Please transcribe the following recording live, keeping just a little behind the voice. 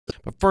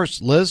But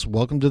first, Liz,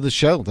 welcome to the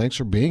show. Thanks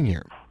for being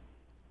here.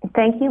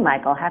 Thank you,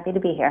 Michael. Happy to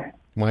be here.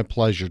 My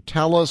pleasure.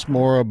 Tell us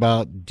more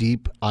about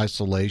deep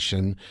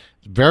isolation.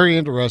 Very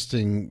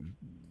interesting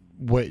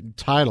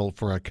title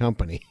for a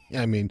company.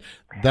 I mean,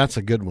 that's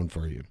a good one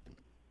for you.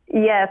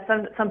 Yeah,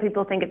 some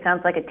people think it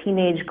sounds like a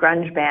teenage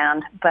grunge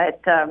band,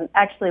 but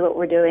actually what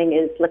we're doing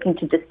is looking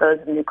to dispose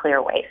of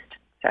nuclear waste,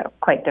 so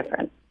quite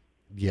different.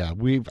 Yeah,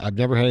 I've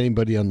never had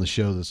anybody on the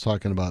show that's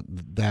talking about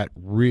that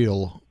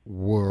real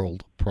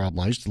world problem.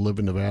 I used to live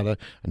in Nevada.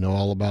 I know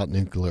all about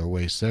nuclear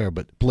waste there,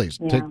 but please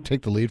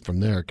take the lead from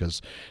there,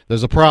 because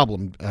there's a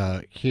problem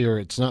here.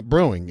 It's not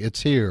brewing,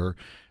 it's here,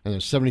 and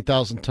there's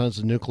 70,000 tons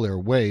of nuclear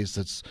waste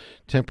that's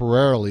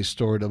temporarily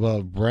stored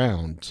above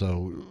ground.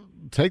 So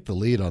take the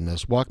lead on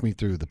this. Walk me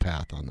through the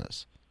path on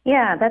this.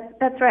 Yeah,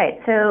 that's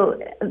right. So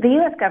the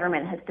U.S.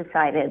 government has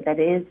decided that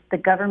it is the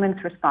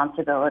government's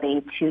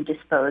responsibility to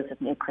dispose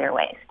of nuclear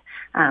waste.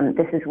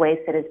 This is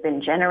waste that has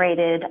been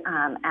generated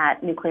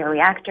at nuclear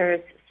reactors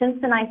since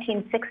the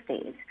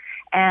 1960s.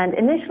 And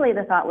initially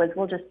the thought was,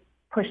 we'll just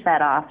push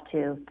that off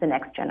to the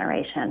next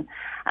generation.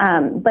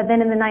 But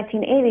then in the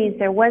 1980s,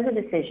 there was a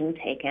decision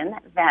taken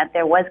that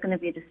there was going to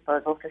be a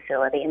disposal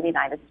facility in the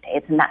United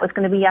States, and that was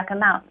going to be Yucca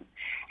Mountain.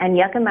 And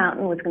Yucca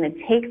Mountain was going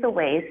to take the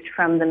waste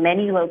from the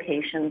many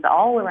locations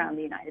all around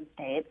the United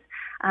States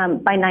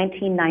by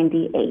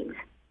 1998.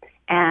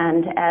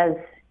 And as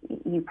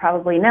you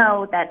probably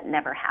know, that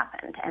never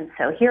happened. And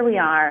so here we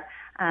are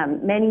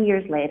many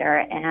years later,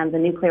 and the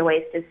nuclear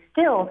waste is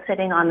still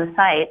sitting on the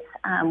sites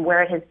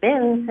where it has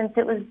been since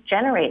it was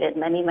generated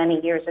many, many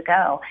years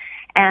ago.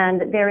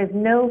 And there is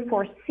no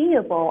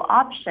foreseeable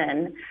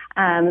option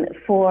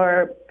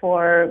for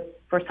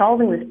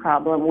solving this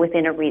problem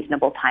within a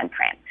reasonable time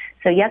frame.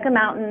 So Yucca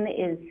Mountain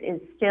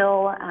is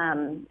still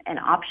an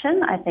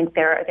option. I think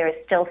there is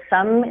still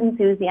some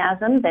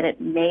enthusiasm that it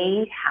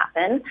may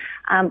happen,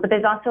 but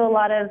there's also a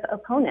lot of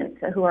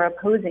opponents who are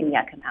opposing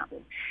Yucca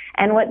Mountain.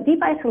 And what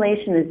deep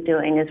isolation is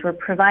doing is we're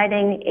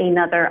providing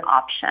another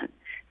option.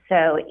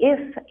 So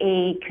if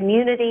a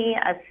community,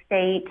 a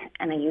state,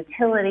 and a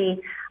utility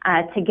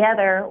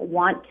together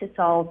want to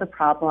solve the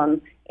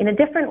problem in a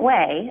different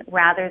way,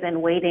 rather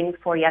than waiting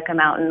for Yucca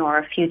Mountain or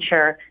a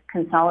future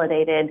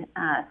consolidated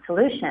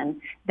solution,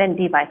 then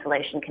deep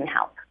isolation can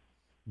help.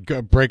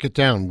 Break it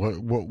down.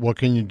 What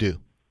can you do?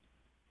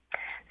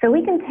 So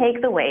we can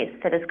take the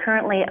waste that is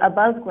currently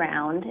above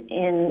ground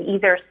in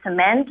either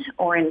cement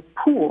or in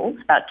pools.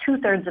 About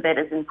 2/3 of it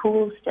is in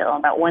pools still.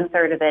 About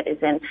 1/3 of it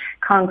is in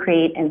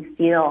concrete and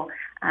steel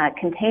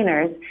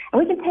containers. And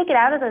we can take it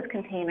out of those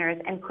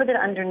containers and put it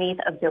underneath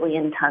 1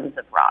 billion tons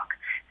of rock.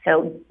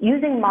 So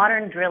using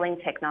modern drilling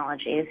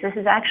technologies, this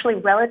is actually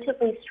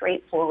relatively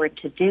straightforward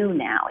to do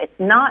now. It's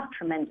not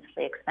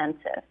tremendously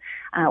expensive.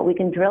 We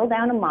can drill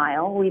down 1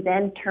 mile. We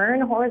then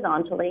turn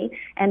horizontally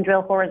and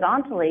drill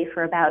horizontally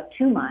for about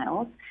 2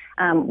 miles.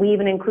 We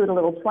even include a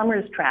little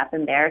plumber's trap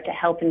in there to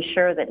help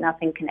ensure that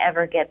nothing can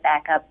ever get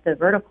back up the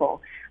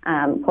vertical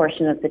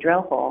portion of the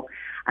drill hole.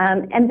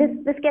 And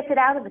this gets it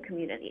out of the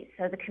community.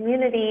 So the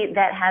community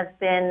that has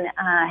been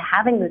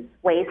having this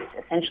waste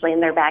essentially in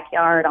their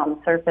backyard, on the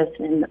surface,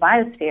 and in the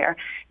biosphere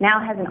now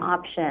has an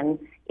option,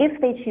 if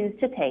they choose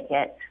to take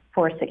it,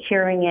 for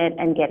securing it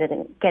and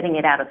getting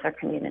it out of their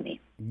community.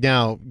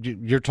 Now,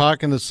 you're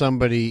talking to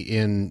somebody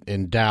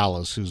in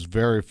Dallas who's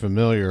very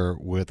familiar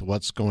with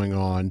what's going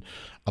on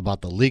about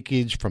the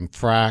leakage from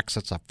fracks.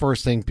 That's the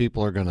first thing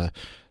people are going to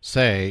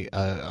say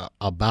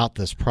about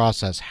this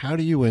process. How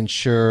do you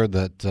ensure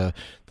that the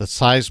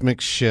seismic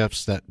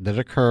shifts that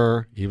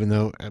occur, even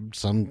though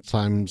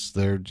sometimes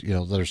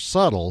they're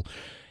subtle,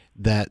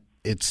 that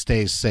it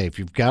stays safe?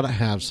 You've got to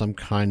have some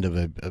kind of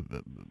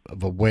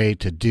a way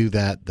to do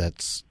that.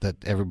 That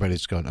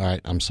everybody's going, all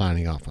right, I'm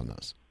signing off on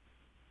this.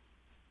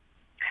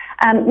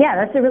 Yeah,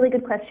 that's a really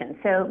good question.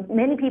 So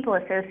many people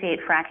associate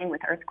fracking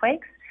with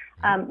earthquakes.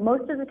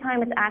 Most of the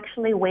time it's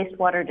actually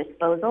wastewater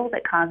disposal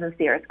that causes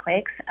the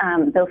earthquakes,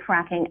 though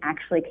fracking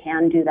actually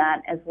can do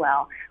that as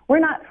well. We're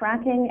not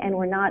fracking, and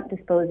we're not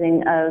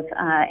disposing of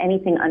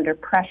anything under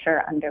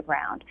pressure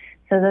underground.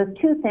 So those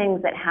two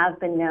things that have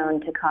been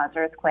known to cause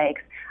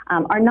earthquakes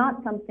are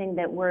not something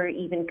that we're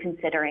even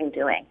considering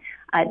doing.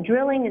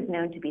 Drilling is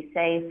known to be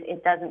safe.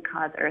 It doesn't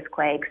cause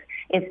earthquakes.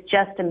 It's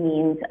just a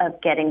means of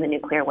getting the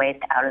nuclear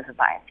waste out of the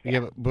biosphere.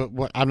 Yeah,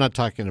 but I'm not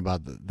talking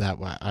about that.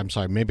 I'm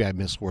sorry, maybe I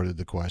misworded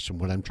the question.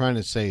 What I'm trying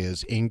to say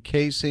is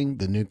encasing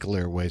the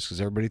nuclear waste,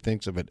 because everybody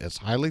thinks of it as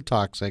highly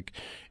toxic,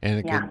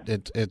 and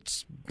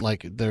it's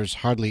like there's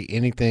hardly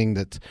anything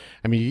that,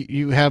 I mean,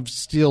 you have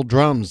steel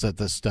drums that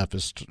this stuff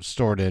is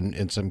stored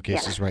in some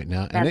cases right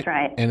now. And that's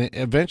right. And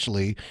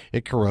eventually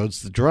it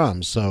corrodes the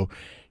drums. So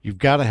you've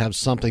got to have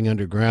something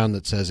underground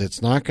that says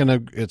it's not going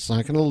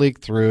to leak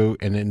through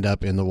and end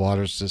up in the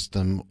water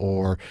system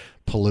or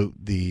pollute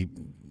the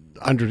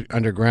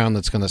underground,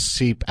 that's going to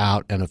seep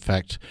out and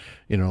affect,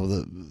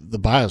 the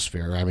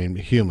biosphere. I mean,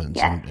 humans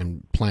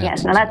and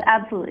plants. Yes, no, that's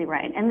absolutely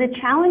right. And the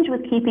challenge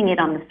with keeping it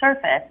on the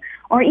surface,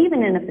 or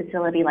even in a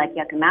facility like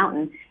Yucca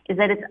Mountain, is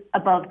that it's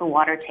above the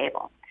water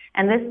table.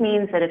 And this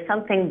means that if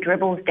something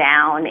dribbles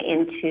down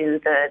into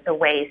the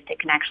waste, it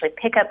can actually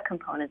pick up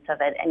components of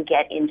it and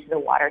get into the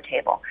water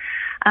table.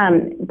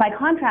 By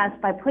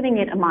contrast, by putting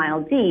it a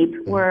mile deep,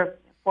 we're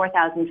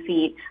 4,000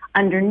 feet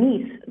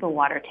underneath the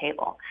water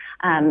table.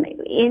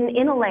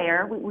 In a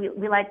layer,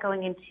 we like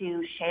going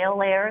into shale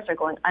layers or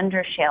going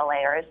under shale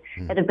layers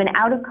that have been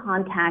out of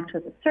contact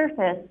with the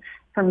surface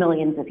for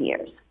millions of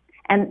years.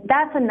 And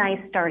that's a nice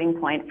starting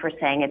point for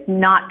saying it's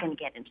not going to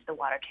get into the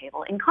water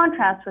table, in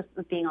contrast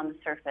with being on the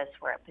surface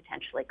where it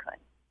potentially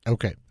could.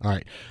 Okay, all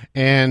right.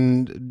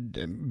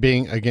 And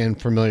being, again,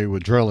 familiar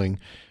with drilling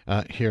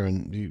here,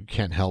 and you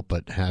can't help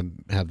but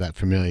have that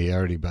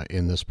familiarity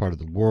in this part of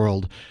the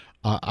world,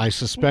 I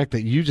suspect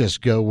that you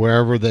just go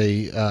wherever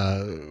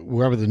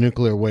the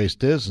nuclear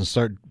waste is and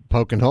start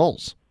poking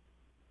holes.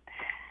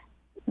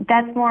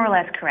 That's more or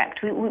less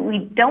correct.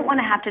 We don't want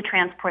to have to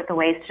transport the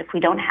waste if we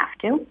don't have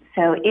to.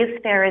 So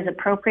if there is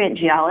appropriate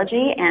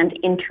geology and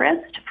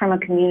interest from a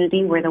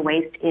community where the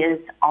waste is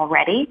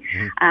already,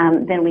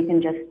 then we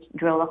can just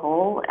drill a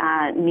hole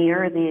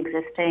near the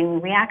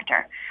existing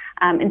reactor.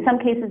 In some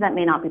cases, that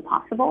may not be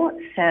possible,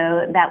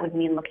 so that would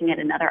mean looking at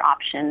another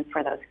option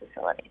for those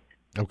facilities.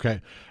 Okay.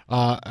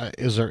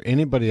 Is there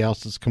anybody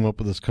else that's come up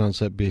with this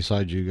concept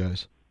besides you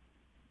guys?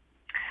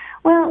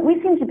 Well,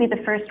 we seem to be the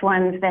first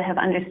ones that have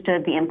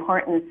understood the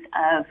importance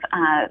of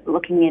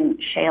looking in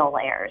shale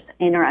layers,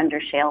 in or under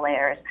shale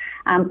layers.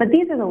 But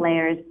these are the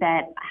layers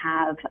that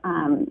have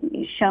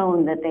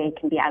shown that they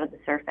can be out of the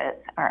surface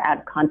or out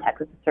of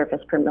contact with the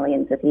surface for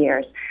millions of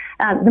years.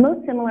 The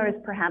most similar is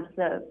perhaps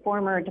the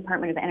former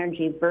Department of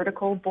Energy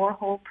vertical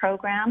borehole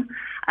program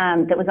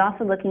that was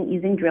also looking at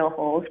using drill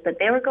holes, but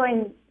they were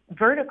going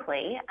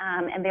vertically,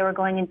 and they were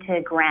going into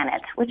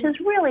granite, which is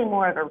really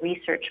more of a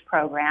research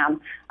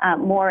program,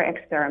 more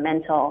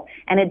experimental,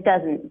 and it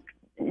doesn't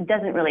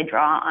really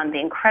draw on the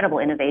incredible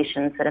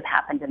innovations that have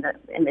happened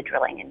in the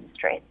drilling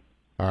industry.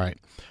 All right.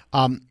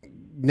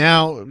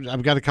 Now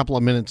I've got a couple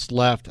of minutes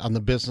left on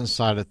the business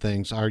side of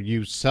things. Are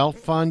you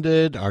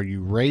self-funded? Are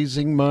you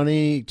raising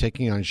money,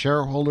 taking on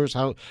shareholders?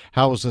 How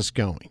is this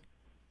going?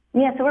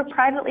 Yeah, so we're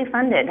privately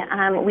funded.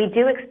 We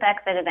do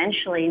expect that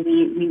eventually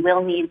we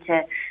will need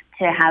to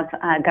have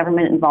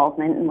government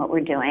involvement in what we're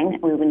doing.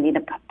 We would need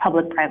a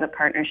public-private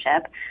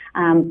partnership.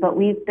 But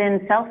we've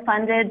been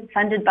self-funded,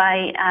 funded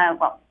by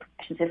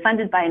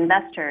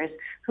investors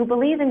who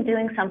believe in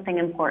doing something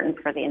important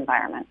for the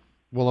environment.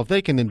 Well, if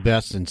they can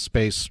invest in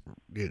space,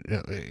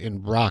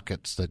 in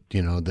rockets that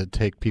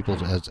take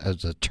people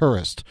as a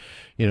tourist,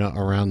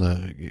 around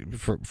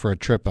for a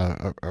trip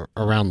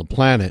around the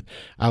planet,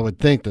 I would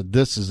think that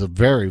this is a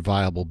very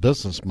viable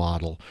business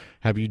model.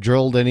 Have you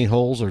drilled any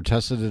holes or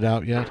tested it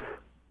out yet?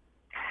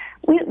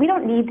 We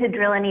don't need to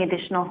drill any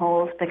additional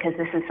holes because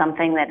this is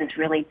something that is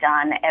really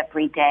done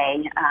every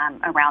day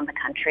around the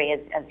country,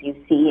 as you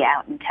see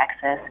out in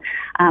Texas.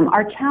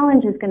 Our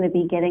challenge is going to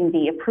be getting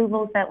the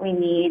approvals that we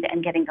need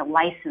and getting the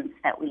license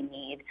that we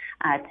need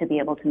to be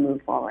able to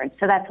move forward.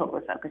 So that's what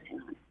we're focusing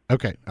on.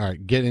 Okay. All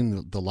right.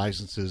 Getting the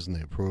licenses and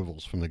the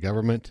approvals from the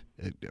government,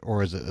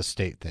 or is it a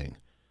state thing?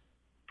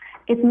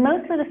 It's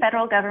mostly the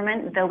federal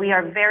government, though we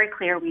are very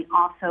clear we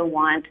also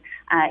want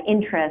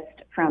interest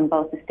from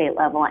both the state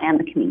level and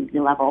the community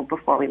level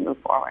before we move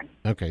forward.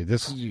 Okay,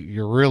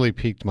 you're really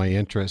piqued my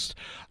interest.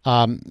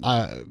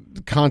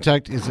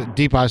 Contact is at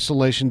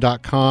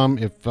deepisolation.com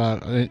if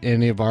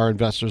any of our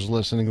investors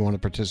listening want to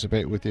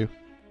participate with you.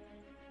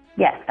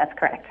 Yes, that's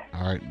correct.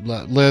 All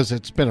right, Liz,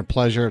 it's been a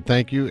pleasure.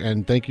 Thank you,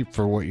 and thank you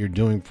for what you're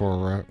doing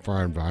for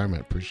our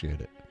environment.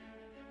 Appreciate it.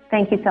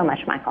 Thank you so much,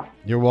 Michael.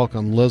 You're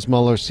welcome. Liz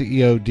Muller,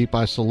 CEO,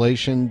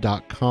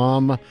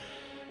 deepisolation.com.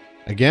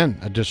 Again,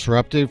 a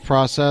disruptive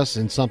process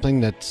and something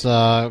that's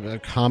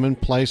a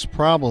commonplace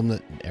problem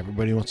that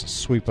everybody wants to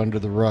sweep under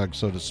the rug,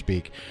 so to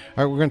speak.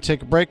 All right, we're going to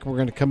take a break. We're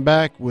going to come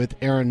back with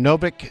Aaron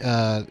Novick.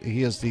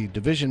 He is the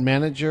Division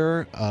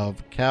Manager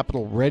of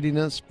Capital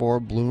Readiness for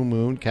Blue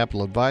Moon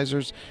Capital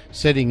Advisors,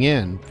 sitting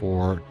in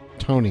for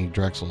Tony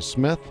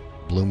Drexel-Smith.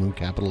 Blue Moon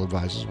Capital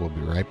Advisors. We'll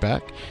be right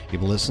back. You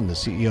can listen to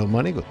CEO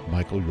Money with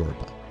Michael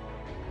Yorba.